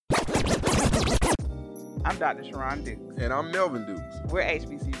I'm Dr. Sharon Dukes. And I'm Melvin Dukes. We're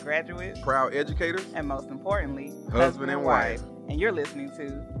HBCU graduates, proud educators, and most importantly, husband and wife. And you're listening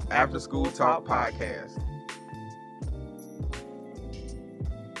to After School Talk Podcast.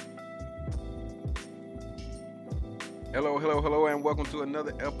 Hello, and welcome to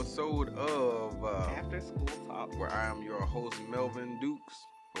another episode of After School Talk, where I am your host, Melvin Dukes,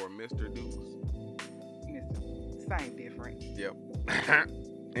 or Mr. Dukes. Same difference. Yep.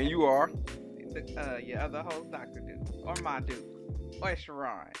 And you are? Your other host, Dr. Dukes, or my Dukes, or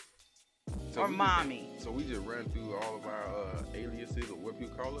Sharon, So or we Mommy. So we just ran through all of our aliases, or what you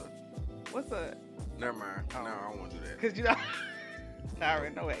call us. What's up? Never mind. Oh. No, I don't want to do that. Because you know, I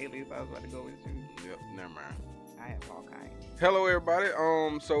already know what alias I was about to go with you. Yep, never mind. I have all kinds. Hello, everybody.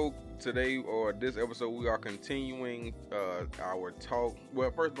 So today or this episode, we are continuing our talk.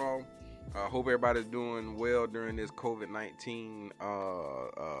 Well, first of all, I hope everybody's doing well during this COVID-19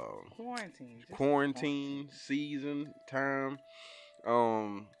 quarantine season time.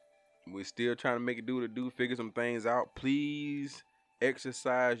 We're still trying to make it do, figure some things out. Please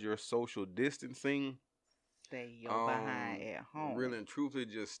exercise your social distancing. Stay your behind at home. Really and truthfully,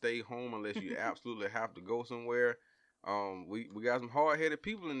 just stay home unless you absolutely have to go somewhere. We got some hard-headed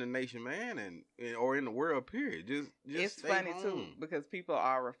people in the nation, man, and or in the world, period. Just it's stay funny home. too because people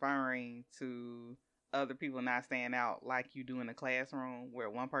are referring to other people not staying out like you do in a classroom where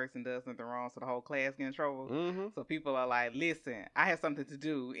one person does something wrong, so the whole class gets in trouble. Mm-hmm. So people are like, "Listen, I have something to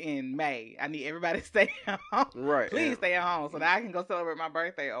do in May. I need everybody to stay at home. Right? Please stay at home so that I can go celebrate my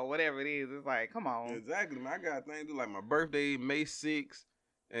birthday or whatever it is." It's like, come on. Exactly, man. I got things to do. Like my birthday, May 6th.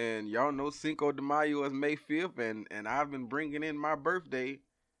 And y'all know Cinco de Mayo is May 5th, and I've been bringing in my birthday,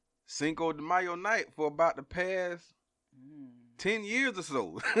 Cinco de Mayo night, for about the past 10 years or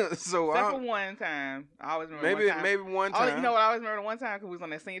so. So except for one time. I always remember maybe one time. Oh, you know what? I always remember the one time because we was on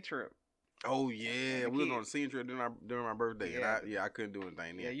that senior trip. Oh yeah, we was on a senior trip during my birthday, Yeah. and I couldn't do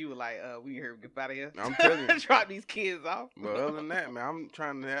anything then. Yeah, you were like, we here get out of here. I'm telling you. Drop these kids off. But other than that, man, I'm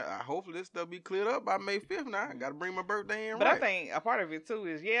trying to. Hopefully, this stuff be cleared up by May 5th. Now I got to bring my birthday in. But right. I think a part of it too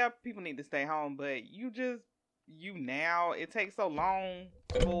is people need to stay home, but it takes so long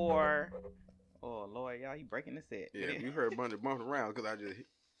for. Oh Lord, y'all, he breaking the set. Yeah, you heard a bunch of bumping around because I just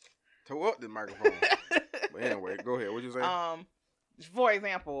tore up the microphone. But anyway, go ahead. What you saying? For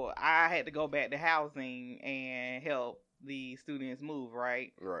example, I had to go back to housing and help the students move,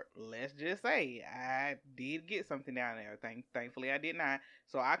 right? Right. Let's just say I did get something down there. Thankfully, I did not.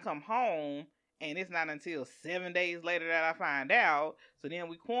 So I come home, and it's not until 7 days later that I find out. So then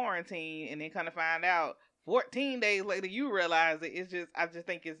we quarantine, and then kind of find out 14 days later you realize it. I just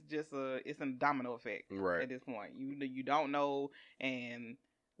think it's a domino effect. Right. At this point. You don't know, and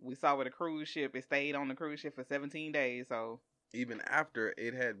we saw with a cruise ship, it stayed on the cruise ship for 17 days, so. Even after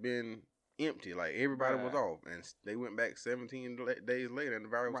it had been empty, like everybody was off, and they went back 17 days later, and the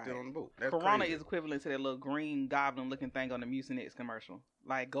virus was still on the boat. That's Corona crazy. is equivalent to that little green goblin looking thing on the Mucinex commercial.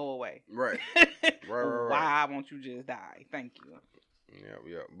 Like, go away. Right. Right. Why won't you just die? Thank you.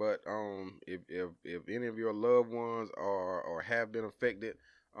 Yeah. But if any of your loved ones are or have been affected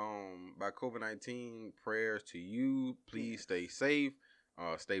by COVID-19, prayers to you. Please stay safe.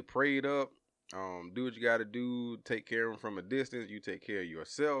 Stay prayed up. Do what you got to do. Take care of them from a distance. You take care of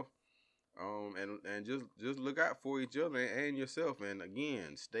yourself. And just look out for each other and yourself. And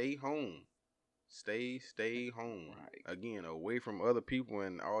again, stay home. Stay home. Right. Again, away from other people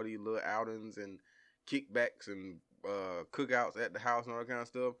and all these little outings and kickbacks and cookouts at the house and all that kind of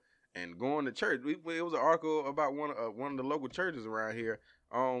stuff. And going to church. It was an article about one of the local churches around here.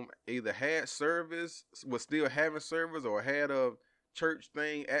 Either had service, was still having service, or had a church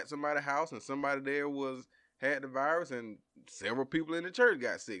thing at somebody's house, and somebody there had the virus, and several people in the church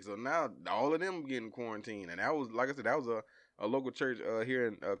got sick. So now all of them getting quarantined, and that was, like I said, that was a local church here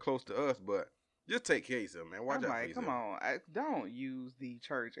in close to us. But just take care of yourself, man. Watch out for yourself. Come on, don't use the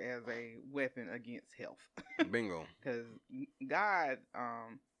church as a weapon against health. Bingo. Because God,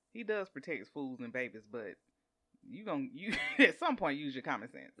 He does protect fools and babies, but you at some point use your common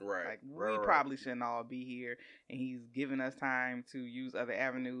sense. Right. Like we probably shouldn't all be here, and He's giving us time to use other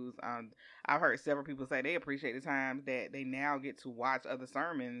avenues. I've heard several people say they appreciate the time that they now get to watch other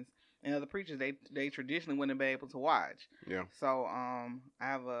sermons and other preachers they traditionally wouldn't be able to watch. Yeah. So I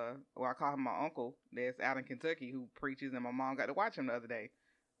have I call him my uncle that's out in Kentucky who preaches, and my mom got to watch him the other day.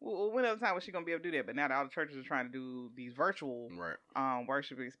 Well, when other time was she gonna be able to do that? But now that all the churches are trying to do these virtual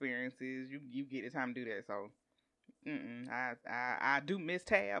worship experiences, you get the time to do that. So. I do miss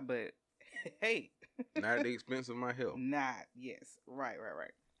Tab, but hey, not at the expense of my health. Not yes, right.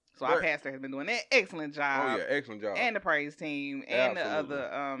 So our pastor has been doing an excellent job. Oh yeah, excellent job. And the praise team and Absolutely. the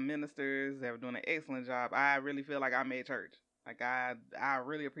other ministers that are doing an excellent job. I really feel like I'm at church. Like I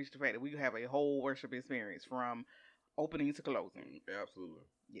really appreciate the fact that we have a whole worship experience from opening to closing. Absolutely.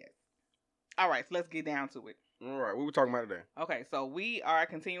 Yes. All right, so let's get down to it. All right, what we talking about today? Okay, so we are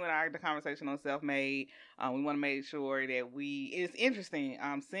continuing the conversation on self-made. We want to make sure that it's interesting.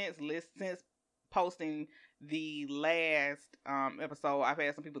 Since posting the last episode, I've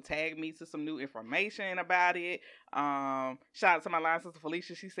had some people tag me to some new information about it. Shout out to my line sister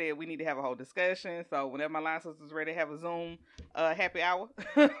Felicia. She said we need to have a whole discussion. So whenever my line sister is ready to have a Zoom happy hour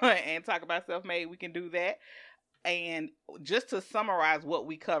and talk about self-made, we can do that. And just to summarize what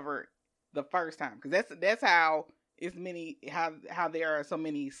we covered the first time, because that's how how there are so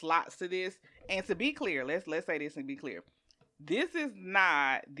many slots to this. And to be clear, let's say this and be clear. This is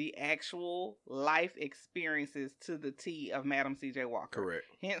not the actual life experiences to the T of Madam C.J. Walker. Correct.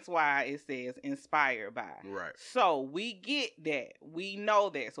 Hence why it says inspired by. Right. So we get that. We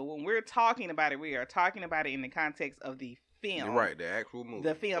know that. So when we're talking about it, we are talking about it in the context of the film. Right, the actual movie.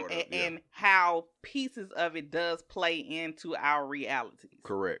 The film and how pieces of it does play into our realities.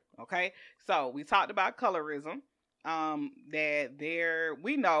 Correct. Okay? So we talked about colorism. That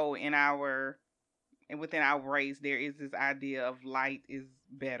we know within our race there is this idea of light is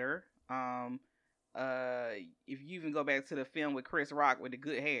better. If you even go back to the film with Chris Rock with the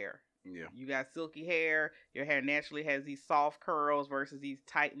good hair. Yeah. You got silky hair. Your hair naturally has these soft curls versus these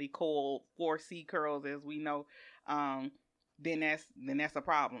tightly coiled 4C curls, as we know. Then that's a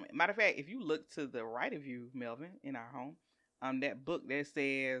problem. Matter of fact, if you look to the right of you, Melvin, in our home, that book that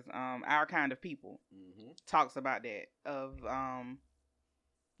says Our Kind of People talks about that of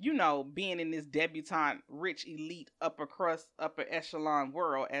being in this debutante, rich, elite, upper echelon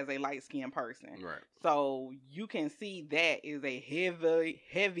world as a light-skinned person. Right. So you can see that is a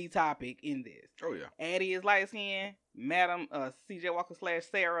heavy topic in this. Oh yeah. Addie is light-skinned. Madam C.J. Walker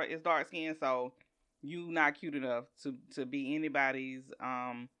 / Sarah is dark-skinned. So you not cute enough to be anybody's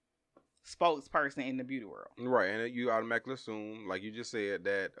spokesperson in the beauty world. Right, and you automatically assume, like you just said,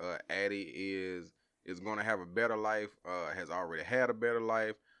 that Addie is going to have a better life, has already had a better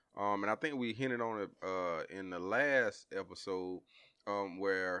life. And I think we hinted on it in the last episode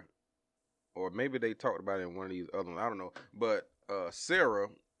where, or maybe they talked about it in one of these other ones, I don't know. But Sarah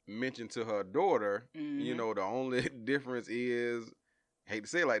mentioned to her daughter, the only difference is, hate to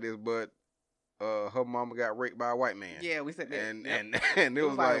say it like this, but her mama got raped by a white man. Yeah, we said that. And it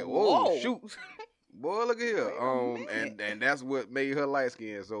was like, whoa, shoot. Boy, look at here. And that's what made her light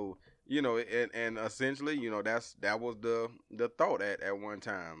skinned. So, and essentially, that was the thought at one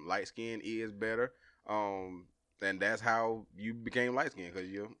time. Light skin is better. And that's how you became light skinned, because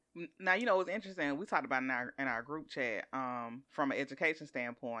you. Now, what's interesting, we talked about in our group chat, from an education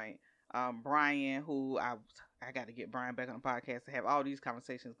standpoint, Brian, who I got to get Brian back on the podcast to have all these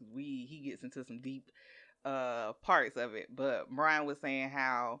conversations, because he gets into some deep parts of it. But Brian was saying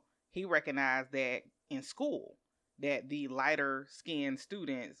how he recognized that in school that the lighter skinned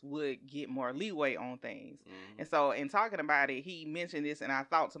students would get more leeway on things. And so in talking about it, he mentioned this, and I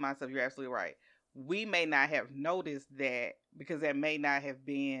thought to myself, you're absolutely right. We may not have noticed that, because that may not have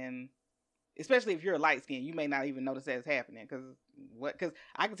been, especially if you're light skinned, you may not even notice that it's happening. Because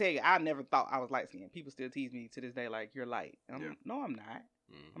I can tell you, I never thought I was light skinned. People still tease me to this day like, you're light. No, I'm not.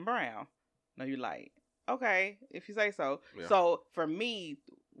 I'm brown. No, you're light. Okay, if you say so. Yeah. So for me,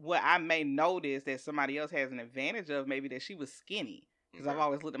 what I may notice that somebody else has an advantage of, maybe that she was skinny. Because I've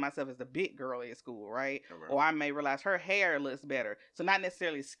always looked at myself as the big girl at school, right? Okay. Or I may realize her hair looks better. So not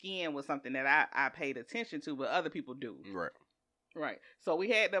necessarily skin was something that I paid attention to, but other people do. Right. So we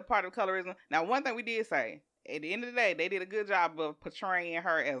had the part of colorism. Now, one thing we did say, at the end of the day, they did a good job of portraying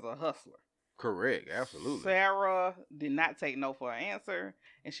her as a hustler. Correct. Absolutely. Sarah did not take no for an answer,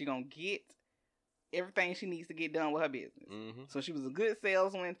 and she gonna get everything she needs to get done with her business. So she was a good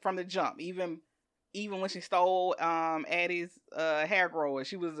saleswoman from the jump. Even when she stole Addie's hair grower,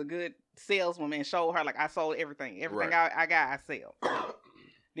 she was a good saleswoman and showed her, like, I sold everything. Everything I got, I sell.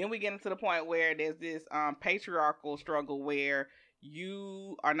 Then we get into the point where there's this patriarchal struggle where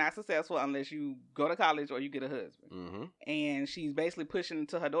you are not successful unless you go to college or you get a husband. And she's basically pushing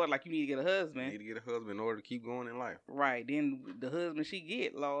to her daughter, like, you need to get a husband. You need to get a husband in order to keep going in life. Right. Then the husband she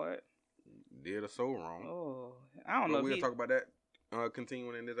get, Lord, did her so wrong. Oh, I don't know. We'll talk about that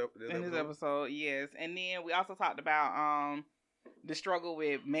continuing in this episode. Yes. And then we also talked about the struggle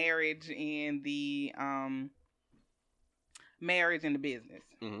with marriage and the business.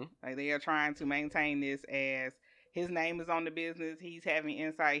 Like, they are trying to maintain this as his name is on the business. He's having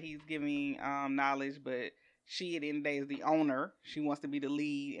insight. He's giving knowledge, but she at the end of the day is the owner. She wants to be the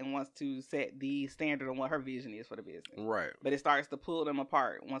lead and wants to set the standard on what her vision is for the business. Right. But it starts to pull them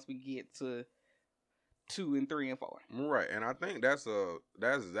apart once we get to 2 and 3 and 4. Right, and I think that's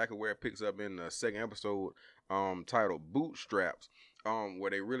exactly where it picks up in the second episode, titled Bootstraps,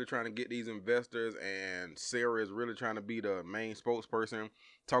 where they really trying to get these investors, and Sarah is really trying to be the main spokesperson,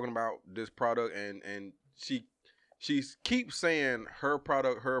 talking about this product, and she keeps saying her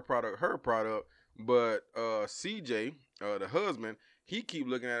product, but CJ, the husband, he keep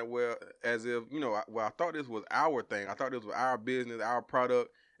looking at it as if, I thought this was our thing, I thought this was our business, our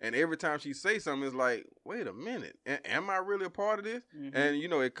product. And every time she say something, it's like, wait a minute, am I really a part of this? Mm-hmm.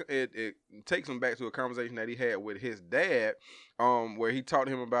 And it takes him back to a conversation that he had with his dad, where he talked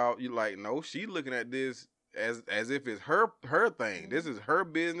to him about, no, she's looking at this as if it's her thing. This is her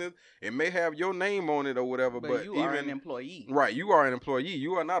business. It may have your name on it or whatever, but you are an employee, right? You are an employee.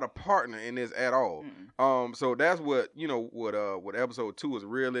 You are not a partner in this at all. Mm-hmm. So that's what what episode 2 is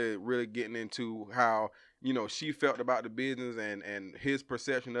really, really getting into, how she felt about the business and his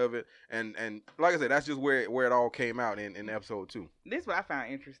perception of it. And like I said, that's just where it all came out in episode 2. This is what I found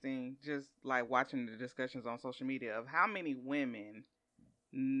interesting, just like watching the discussions on social media, of how many women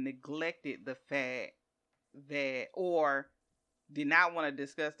neglected the fact that, or did not want to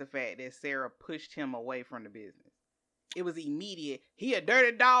discuss the fact that Sarah pushed him away from the business. It was immediate. He a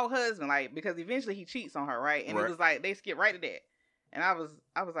dirty dog husband, because eventually he cheats on her, right? And It was like, they skipped right to that. And I was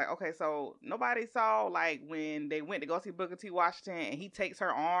like, okay, so nobody saw, when they went to go see Booker T. Washington, and he takes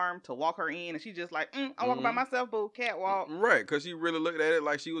her arm to walk her in, and she just like, I'm walking by myself, boo, catwalk. Right, because she really looked at it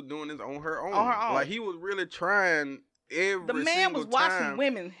like she was doing this on her own. Like, he was really trying the man was washing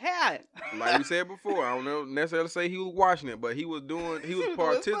women's hair. Like we said before, I don't necessarily say he was washing it, but he was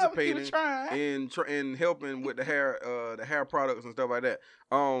participating in helping with the hair products and stuff like that.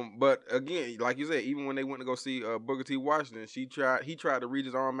 But again, like you said, even when they went to go see Booker T. Washington, he tried to reach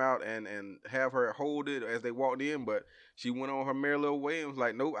his arm out and have her hold it as they walked in, but she went on her merry little way and was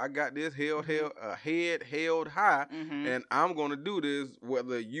like, nope, I got this head held high, and I'm gonna do this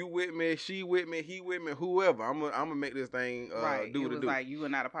whether you with me, she with me, he with me, whoever. I'm gonna make this thing right. do what it do. Like, you are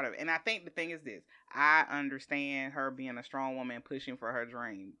not a part of it. And I think the thing is this: I understand her being a strong woman pushing for her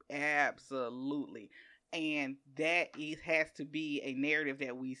dream, absolutely. And that has to be a narrative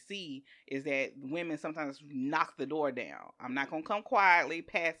that we see, is that women sometimes knock the door down. I'm not going to come quietly,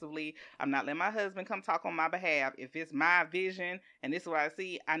 passively. I'm not letting my husband come talk on my behalf. If it's my vision and this is what I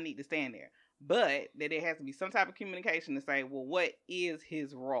see, I need to stand there. But that there has to be some type of communication to say, well, what is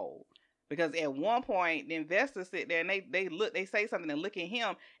his role? Because at one point, the investors sit there and they say something and look at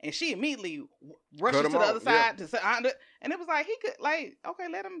him, and she immediately rushes to the other side to say, and it was like, he could, okay,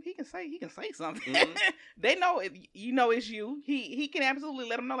 let him. He can say something. Mm-hmm. They know it. It's you. He can absolutely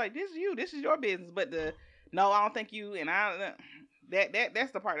let them know, like, this is you. This is your business. But no, I don't think you. And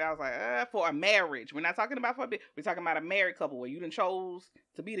that's the part that I was like, for a marriage. We're not talking about we're talking about a married couple where you done chose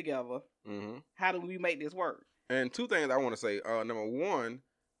to be together. Mm-hmm. How do we make this work? And 2 things I want to say. Number one.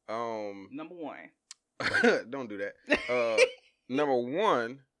 Don't do that. Number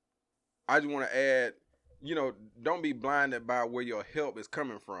 1, I just want to add, don't be blinded by where your help is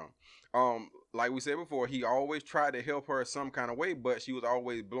coming from. Like we said before, he always tried to help her some kind of way, but she was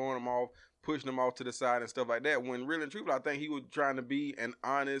always blowing him off, pushing him off to the side and stuff like that. When really and truthfully, I think he was trying to be an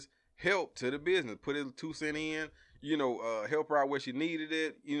honest help to the business, put his 2 cents in, help her out where she needed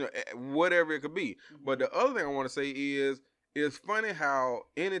it, whatever it could be. Mm-hmm. But the other thing I want to say is, it's funny how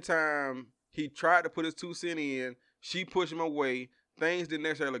anytime he tried to put his 2 cents in, she pushed him away. Things didn't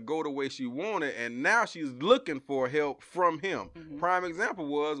necessarily go the way she wanted, and now she's looking for help from him. Mm-hmm. Prime example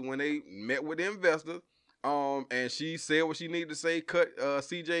was when they met with the investors, and she said what she needed to say, cut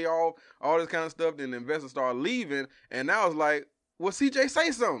CJ off, all this kind of stuff. Then the investors started leaving, and now it's like, well, CJ,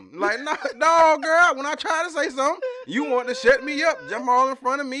 say something. Like, no, girl, when I try to say something, you want to shut me up, jump all in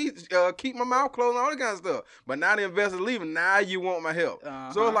front of me, keep my mouth closed, and all that kind of stuff. But now the investor's leaving, now you want my help.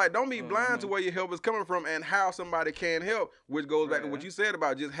 So it's like, don't be blind to where your help is coming from and how somebody can help, which goes back to what you said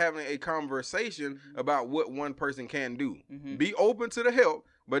about just having a conversation about what one person can do. Mm-hmm. Be open to the help,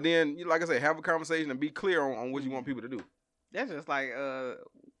 but then, like I say, have a conversation and be clear on what you want people to do. That's just like,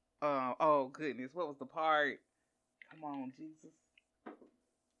 oh, goodness, what was the part? Come on, Jesus.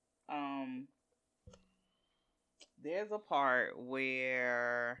 There's a part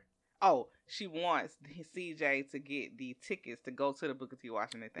where she wants CJ to get the tickets to go to the Booker T.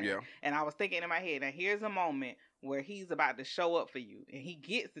 Washington thing. Yeah. And I was thinking in my head, now here's a moment where he's about to show up for you, and he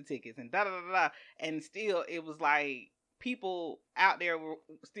gets the tickets and and still it was like people out there were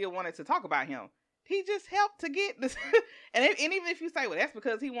still wanted to talk about him. He just helped to get this. And even if you say, well, that's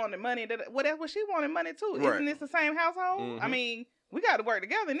because he wanted money, well, that's what she wanted money too. Right. Isn't this the same household? Mhm. I mean, we got to work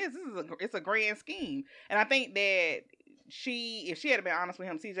together in this. It's a grand scheme. And I think that if she had been honest with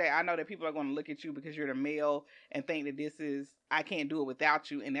him, CJ, I know that people are going to look at you because you're the male and think that I can't do it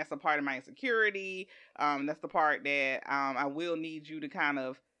without you. And that's a part of my insecurity. That's the part that I will need you to kind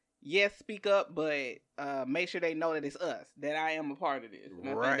of, yes, speak up, but make sure they know that it's us, that I am a part of this. And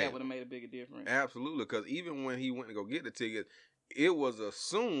I think that would have made a bigger difference. Absolutely, because even when he went to go get the ticket, it was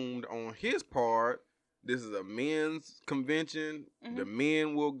assumed on his part, this is a men's convention. Mm-hmm. The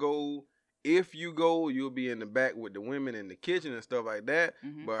men will go. If you go, you'll be in the back with the women in the kitchen and stuff like that.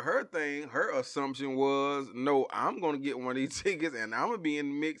 Mm-hmm. But her assumption was, no, I'm going to get one of these tickets and I'm going to be in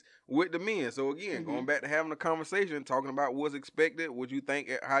the mix with the men. So again, going back to having a conversation, talking about what's expected, what you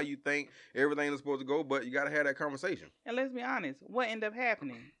think, how you think everything is supposed to go, but you got to have that conversation. And let's be honest, what ended up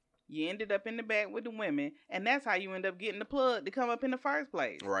happening? You ended up in the back with the women, and that's how you end up getting the plug to come up in the first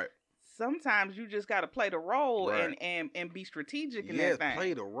place. Right. Sometimes you just got to play the role and be strategic in that thing.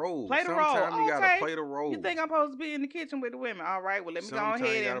 Play the role. Sometimes you got to play the role. You think I'm supposed to be in the kitchen with the women? All right, well, let me go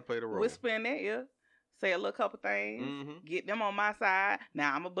ahead and play the role. Whisper in their ear, say a little couple things, get them on my side.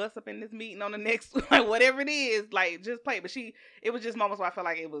 Now, I'm going to bust up in this meeting on the next, like, whatever it is, like, just play. But it was just moments where I felt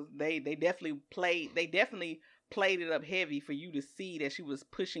like it was, they definitely played it up heavy for you to see that she was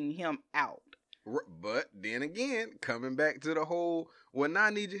pushing him out. But then again, coming back to the whole, well, now I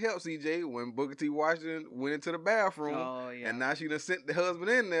need your help, CJ. When Booker T. Washington went into the bathroom, and now she done sent the husband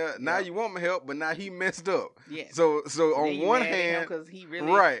in there. Now you want my help, but now he messed up. Yeah. So on one hand, because he really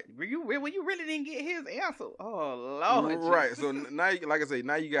you really didn't get his answer. Oh Lord. Right. So now, like I say,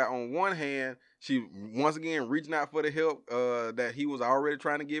 now you got on one hand, she once again reaching out for the help that he was already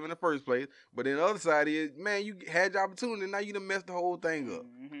trying to give in the first place. But then the other side is, man, you had your opportunity, now you done messed the whole thing up.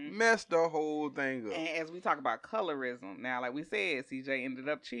 Messed the whole thing up. And as we talk about colorism, now, like we said, CJ ended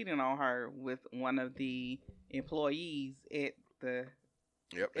up cheating on her with one of the employees at the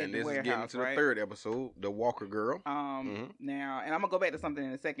and this is getting to the third episode, the Walker girl. Now, and I'm gonna go back to something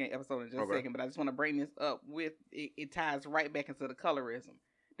in the second episode in just a second, but I just want to bring this up with it ties right back into the colorism.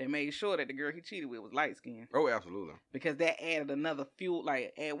 They made sure that the girl he cheated with was light skinned. Oh, absolutely. Because that added another fuel,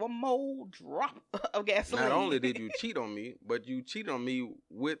 add one more drop of gasoline. Not only did you cheat on me, but you cheated on me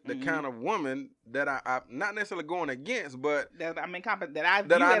with the kind of woman that I'm not necessarily going against, but that I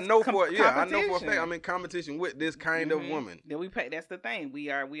know for a fact I'm in competition with this kind of woman. Then that's the thing. We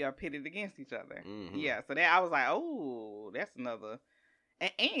are pitted against each other. Yeah. So that I was like, oh, that's another.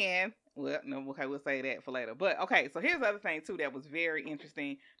 And well, no, okay, we'll say that for later. But okay, so here's the other thing too that was very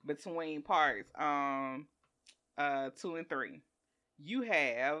interesting between parts 2 and 3. You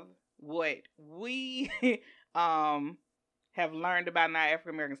have what we have learned about in our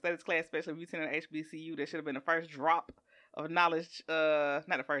African American Studies class, especially if you attended HBCU. That should have been the first drop of knowledge. Not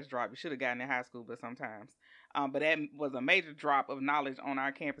the first drop. You should have gotten in high school, but sometimes. But that was a major drop of knowledge on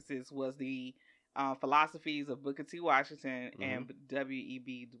our campuses. Was the philosophies of Booker T. Washington and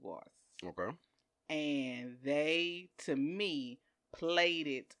W.E.B. Du Bois. Okay. And they, to me, played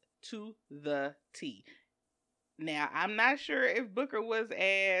it to the T. Now, I'm not sure if Booker was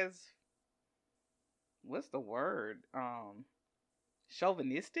as, what's the word?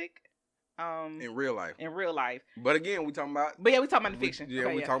 Chauvinistic? In real life. But again, we talking about. But yeah, we talking about the fiction.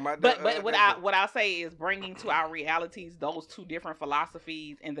 We talking about. But what I'll say is bringing to our realities those two different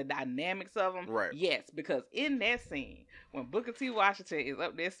philosophies and the dynamics of them. Right. Yes, because in that scene when Booker T. Washington is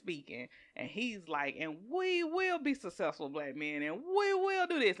up there speaking and he's like, "And we will be successful black men, and we will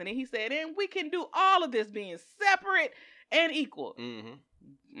do this," and then he said, "And we can do all of this being separate and equal."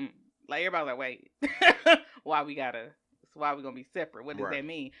 Like everybody's like, "Wait, why we gonna be separate? What does that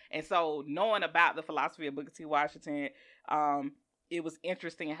mean?" And so knowing about the philosophy of Booker T. Washington, it was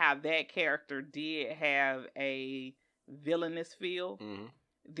interesting how that character did have a villainous feel.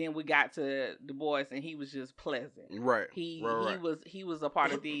 Then we got to Du Bois, and he was just pleasant. Right. He was a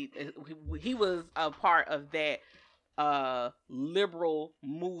part of he was a part of that liberal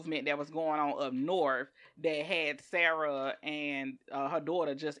movement that was going on up north that had Sarah and her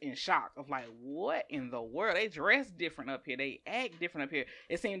daughter just in shock of like, what in the world? They dress different up here. They act different up here.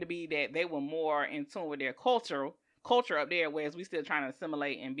 It seemed to be that they were more in tune with their culture up there, whereas we still trying to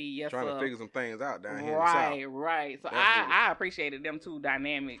assimilate and be trying to figure some things out down here. Right. So I appreciated them two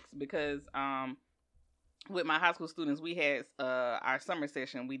dynamics because with my high school students, we had our summer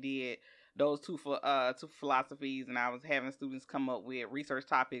session. We did those two philosophies, and I was having students come up with research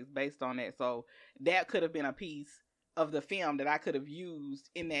topics based on that. So that could have been a piece of the film that I could have used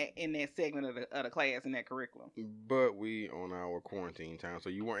in that segment of the class in that curriculum. But we on our quarantine time, so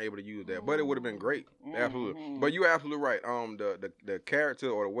you weren't able to use that. But it would have been great, absolutely. Mm-hmm. But you're absolutely right. The character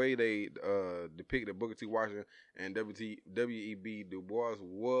or the way they depicted Booker T. Washington and W.E.B. Du Bois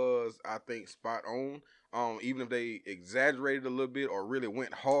was, I think, spot on. Even if they exaggerated a little bit or really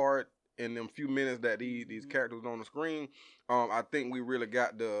went hard in them few minutes that these characters on the screen, I think we really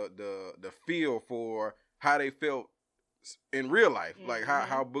got the feel for how they felt in real life, like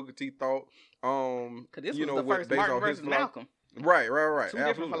how Booker T thought. Because this was the first Martin versus Malcolm. Right. Two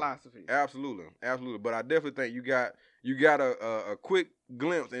different philosophies. Absolutely. But I definitely think you got a quick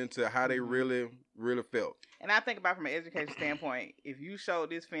glimpse into how they really felt. And I think about from an education standpoint, if you showed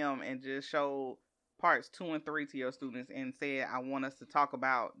this film and just showed parts 2 and 3 to your students and said, I want us to talk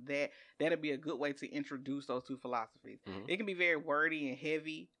about that, that'd be a good way to introduce those two philosophies. Mm-hmm. It can be very wordy and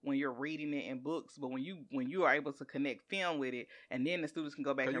heavy when you're reading it in books, but when you are able to connect film with it, and then the students can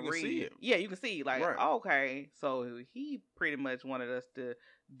go back and read it. Yeah, you can see like, right. Okay, so he pretty much wanted us to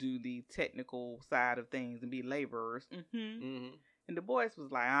do the technical side of things and be laborers. Mm-hmm. Mm-hmm. And Du Bois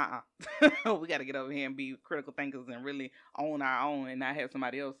was like, we got to get over here and be critical thinkers and really own our own and not have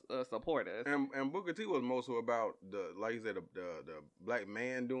somebody else support us. And Booker T was mostly about like you said, the black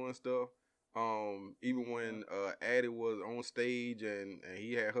man doing stuff. Even when Addie was on stage and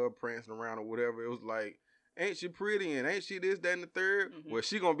he had her prancing around or whatever, it was like, ain't she pretty and ain't she this, that, and the third? Mm-hmm. Well,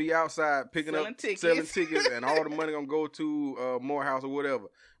 she gonna be outside selling tickets and all the money gonna go to Morehouse or whatever.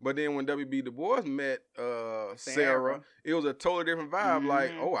 But then when W.B. Du Bois met Sarah, it was a totally different vibe. Mm-hmm.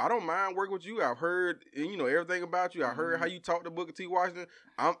 Like, oh, I don't mind working with you. I've heard everything about you. I heard how you talk to Booker T. Washington.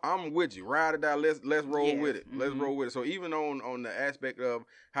 I'm with you. Ride or die. Let's roll with it. Mm-hmm. Let's roll with it. So even on the aspect of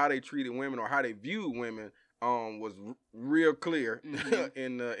how they treated women or how they viewed women, was real clear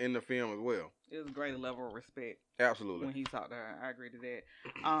in the film as well. It was a great level of respect. Absolutely. When he talked to her. I agree to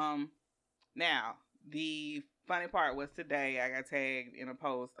that. Now, the funny part was today I got tagged in a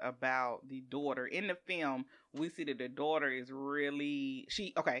post about the daughter. In the film, we see that the daughter is really...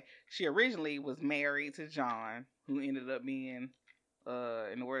 She originally was married to John, who ended up being,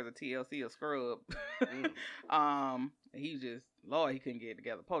 in the words of TLC, a scrub. He just... Lord, he couldn't get it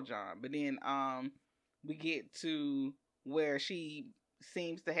together. Poor John. But then we get to where she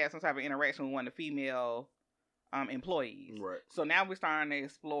seems to have some type of interaction with one of the female employees. Right. So now we're starting to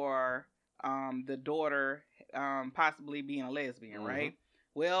explore the daughter possibly being a lesbian, mm-hmm. right?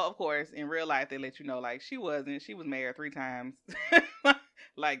 Well, of course, in real life they let you know like she wasn't. She was married 3 times.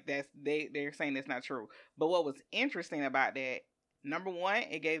 Like they're saying that's not true. But what was interesting about that, number one,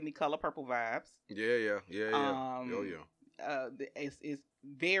 it gave me Color Purple vibes. Yeah. It's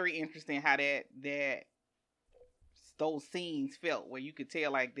very interesting how that those scenes felt, where you could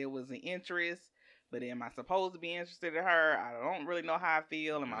tell like there was an interest, but am I supposed to be interested in her? I don't really know how I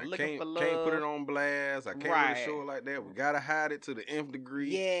feel. Am I looking for love? Can't put it on blast. I can't really show it like that. We gotta hide it to the nth degree.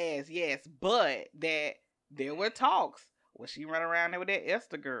 Yes. But that there were talks. Well, she run around there with that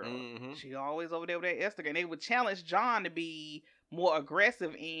Esther girl. Mm-hmm. She always over there with that Esther girl. And they would challenge John to be more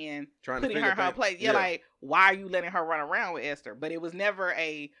aggressive in putting her in her place. Yeah, like, why are you letting her run around with Esther? But it was never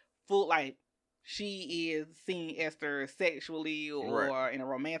a full, like, she is seeing Esther sexually or in a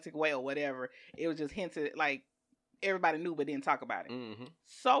romantic way or whatever. It was just hinted, like, everybody knew but didn't talk about it. Mm-hmm.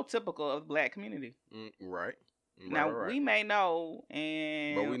 So typical of the black community. Right. Now, we may know, but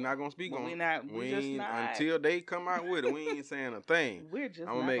we're not going to speak on it. We just not. Until they come out with it, we ain't saying a thing. We're just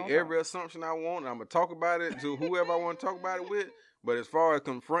I'm going to make every assumption I want, and I'm going to talk about it to whoever I want to talk about it with. But as far as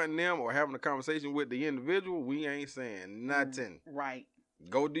confronting them or having a conversation with the individual, we ain't saying nothing. Right.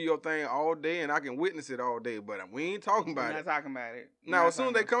 Go do your thing all day, and I can witness it all day, but we ain't talking about it. We're not talking about it. Now, as soon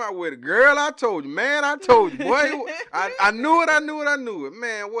as they come out with it, girl, I told you, man, I told you, boy, I knew it,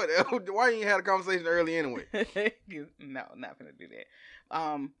 man. What? Why you ain't had a conversation early anyway? No, not gonna do that.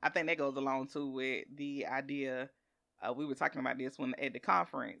 I think that goes along too with the idea. We were talking about this one at the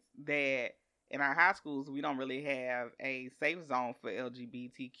conference, that in our high schools we don't really have a safe zone for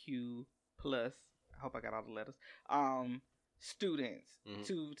LGBTQ plus. I hope I got all the letters. Students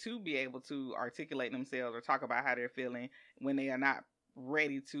to be able to articulate themselves or talk about how they're feeling when they are not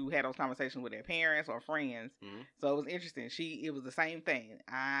ready to have those conversations with their parents or friends. So it was interesting. It was the same thing.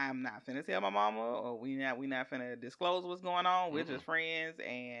 I'm not finna tell my mama, or we not finna disclose what's going on. We're just friends,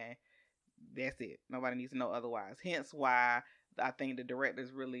 and that's it. Nobody needs to know otherwise. Hence why I think the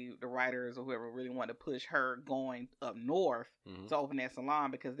directors the writers or whoever really wanted to push her going up north to open that salon,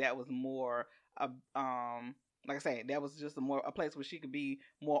 because that was more like I said, that was just a place where she could be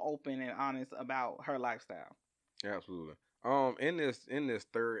more open and honest about her lifestyle. Absolutely. In this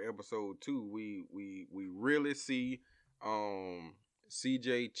third episode too, we really see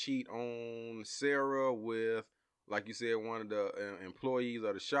CJ cheat on Sarah with, like you said, one of the employees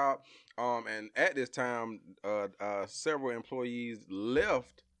of the shop. And at this time, several employees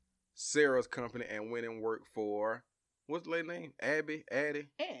left Sarah's company and went and worked for, what's the lady name? Addie. I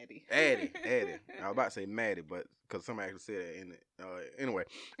was about to say Maddie, but because somebody actually said that in it. Anyway,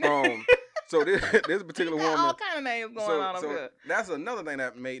 so this particular woman, all kind of names going on over here. That's another thing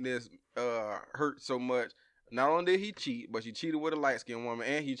that made this hurt so much. Not only did he cheat, but he cheated with a light-skinned woman,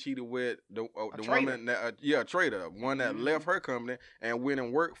 and he cheated with the woman that, a traitor, one that left her company and went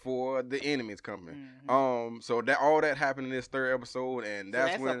and worked for the enemy's company. So that all that happened in this third episode, and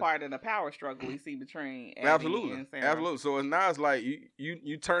that's when, a part of the power struggle we see between Abby and Sarah. Absolutely. So now it's like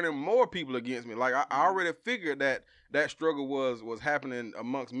you turning more people against me. Like I already figured that struggle was happening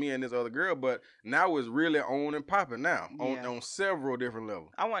amongst me and this other girl, but now it's really on and popping now on several different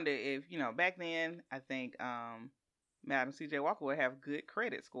levels. I wonder if, back then, I think Madam CJ Walker would have good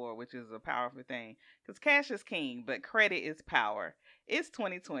credit score, which is a powerful thing. Because cash is king, but credit is power. It's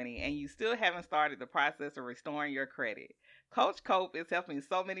 2020, and you still haven't started the process of restoring your credit. Coach Cope is helping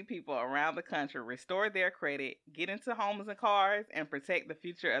so many people around the country restore their credit, get into homes and cars, and protect the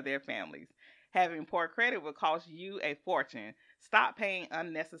future of their families. Having poor credit will cost you a fortune. Stop paying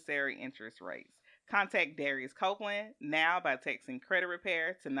unnecessary interest rates. Contact Darius Copeland now by texting credit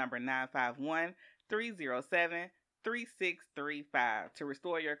repair to number 951-307-3635 to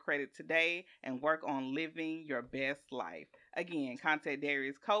restore your credit today and work on living your best life. Again, contact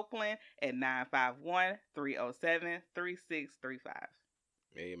Darius Copeland at 951-307-3635.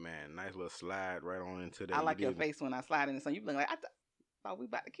 Hey man, nice little slide right on into that. I like your face when I slide in, so you be like, I thought we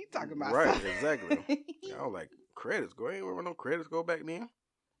about to keep talking about right, something. Exactly. I was like, credits go. Ain't remember no credits go back then.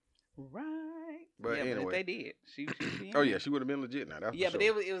 Right. But yeah, anyway, but if they did. She oh yeah, she would have been legit now. That's but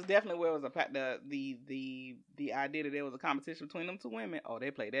it was definitely where it was the idea that there was a competition between them two women. Oh,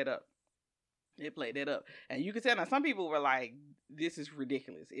 they played that up. And you could tell now some people were like, this is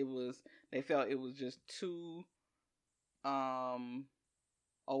ridiculous. They felt it was just too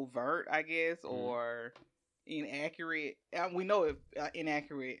overt, I guess, or inaccurate. We know it's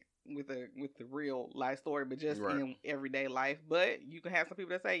inaccurate with the real life story, but just in everyday life. But you can have some people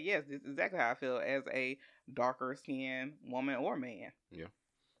that say, yes, this is exactly how I feel as a darker skinned woman or man. Yeah.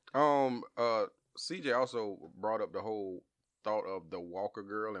 CJ also brought up the whole thought of the Walker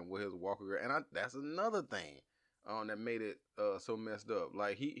girl and what his Walker girl, and that's another thing that made it so messed up.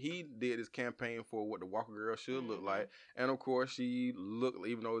 Like he did his campaign for what the Walker girl should look like, and of course she looked,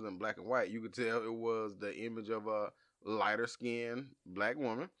 even though it was in black and white, you could tell it was the image of a lighter skinned black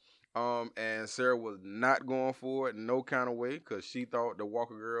woman. And Sarah was not going for it no kind of way, because she thought the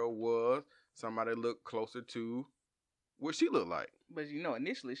Walker girl was somebody that looked closer to what she looked like. But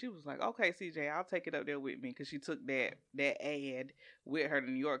initially she was like, okay, CJ, I'll take it up there with me, because she took that ad with her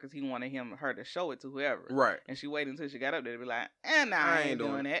to New York because he wanted her to show it to whoever. Right. And she waited until she got up there to be like, nah, I ain't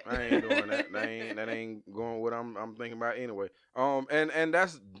doing that. I ain't doing that. That ain't going what I'm thinking about anyway. And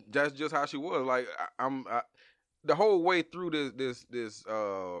that's just how she was. Like the whole way through this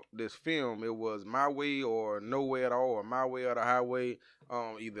film, it was my way or no way at all, or my way or the highway.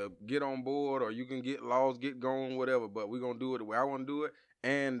 Either get on board or you can get lost, get going, whatever. But we're gonna do it the way I want to do it,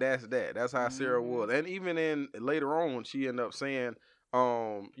 and that's that. That's how Sarah was. And even in later on, she ended up saying,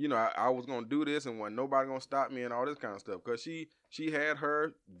 I was gonna do this, and wasn't nobody gonna stop me, and all this kind of stuff. Because she had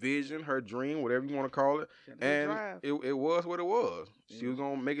her vision, her dream, whatever you want to call it, and it was what it was. She was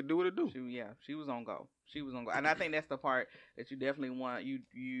gonna make it do what it do. She was on go. And I think that's the part that you definitely want.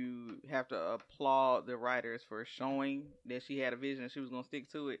 You have to applaud the writers for showing that she had a vision and she was gonna stick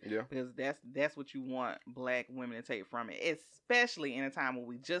to it. Yeah. Because that's what you want black women to take from it, especially in a time when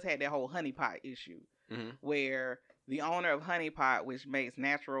we just had that whole honeypot issue, where the owner of Honey Pot, which makes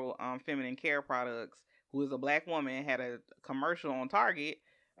natural feminine care products, who is a black woman, had a commercial on Target.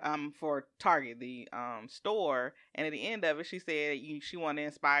 For Target, the store, and at the end of it, she said she wanted to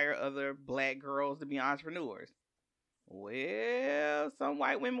inspire other black girls to be entrepreneurs. Well, some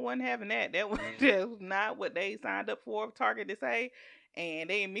white women wasn't having that. That was not what they signed up for Target to say,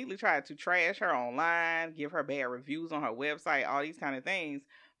 and they immediately tried to trash her online, give her bad reviews on her website, all these kind of things.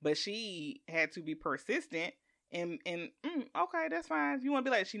 But she had to be persistent. And okay, that's fine. If you want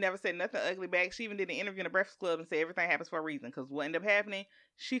to be like, she never said nothing ugly back. She even did an interview in the Breakfast Club and said everything happens for a reason. Because what ended up happening,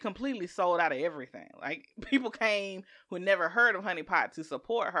 she completely sold out of everything. Like, people came who never heard of Honey Pot to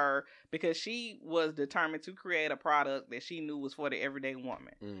support her because she was determined to create a product that she knew was for the everyday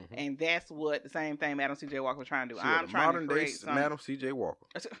woman. And that's what the same thing Madam C.J. Walker was trying to do. I'm trying to create Madam C.J. Walker.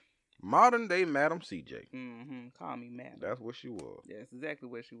 Modern day Madam CJ. Mm-hmm. Call me Madam. That's what she was. That's exactly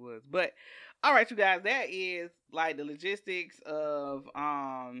what she was. But all right, you guys, that is like the logistics of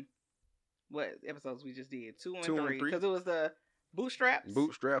what episodes we just did, 2 and 3, because it was the bootstraps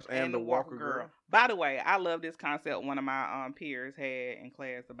and the Walker Girl. By the way, I love this concept. One of my peers had in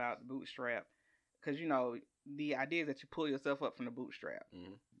class about the bootstrap, because you know the idea is that you pull yourself up from the bootstrap,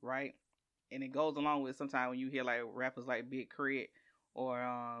 right? And it goes along with sometimes when you hear like rappers like Big Crit or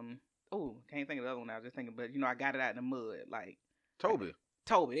can't think of the other one. I was just thinking, but you know, I got it out in the mud, like Toby.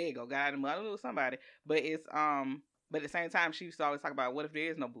 There you go, got it out in the mud. I don't know somebody, but it's but at the same time, she used to always talk about what if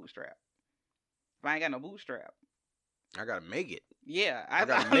there is no bootstrap? If I ain't got no bootstrap, I gotta make it. Yeah, I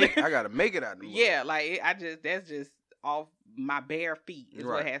gotta make it out the mud. Yeah, like that's just off my bare feet is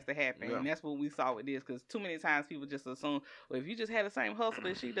what has to happen, and that's what we saw with this. Because too many times people just assume, well, if you just had the same hustle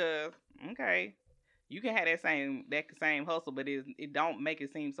that she does, okay, you can have that same hustle, but it don't make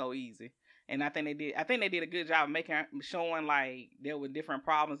it seem so easy. And I think they did a good job of showing like there were different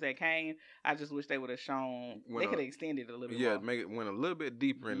problems that came. I just wish they would have shown they could have extended it a little bit more. Yeah, make it went a little bit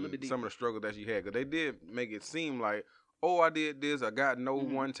deeper in some of the struggles that she had, because they did make it seem like, oh, I did this, I got no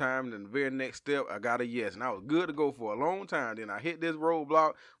one time, then the very next step, I got a yes. And I was good to go for a long time. Then I hit this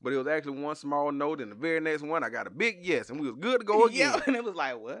roadblock, but it was actually one small no. Then the very next one, I got a big yes, and we was good to go again. Yeah, and it was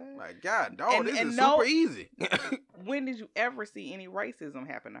like, what? Like, God, dog, this is super easy. When did you ever see any racism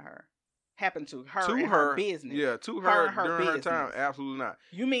happen to her? Happen to her to and her business? Yeah, to her during business. her time, absolutely not.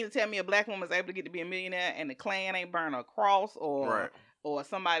 You mean to tell me a black woman is able to get to be a millionaire and the Klan ain't burn a cross or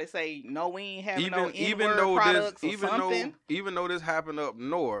somebody say, no, we ain't having no N-word products or something? Even though this happened up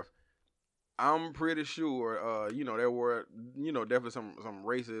north, I'm pretty sure, there were, definitely some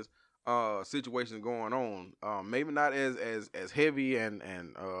racist situations going on. Maybe not as heavy and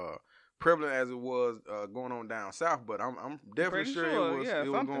prevalent as it was going on down south, but I'm definitely sure it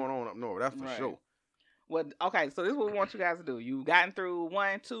was going on up north. That's for sure. Well, okay, so this is what we want you guys to do. You've gotten through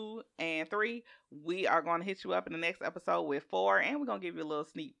 1, 2, and 3. We are going to hit you up in the next episode with 4, and we're going to give you a little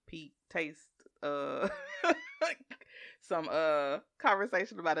sneak peek, taste, some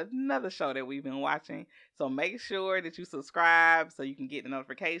conversation about another show that we've been watching. So make sure that you subscribe so you can get the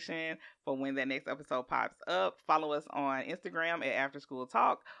notification for when that next episode pops up. Follow us on Instagram at After School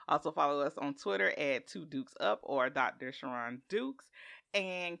Talk. Also follow us on Twitter at 2DukesUp or Dr. Sharon Dukes.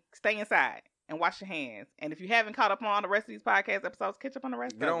 And stay inside and wash your hands. And if you haven't caught up on the rest of these podcast episodes, catch up on the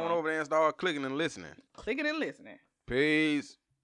rest of them. Get on over there and start clicking and listening. Clicking and listening. Peace.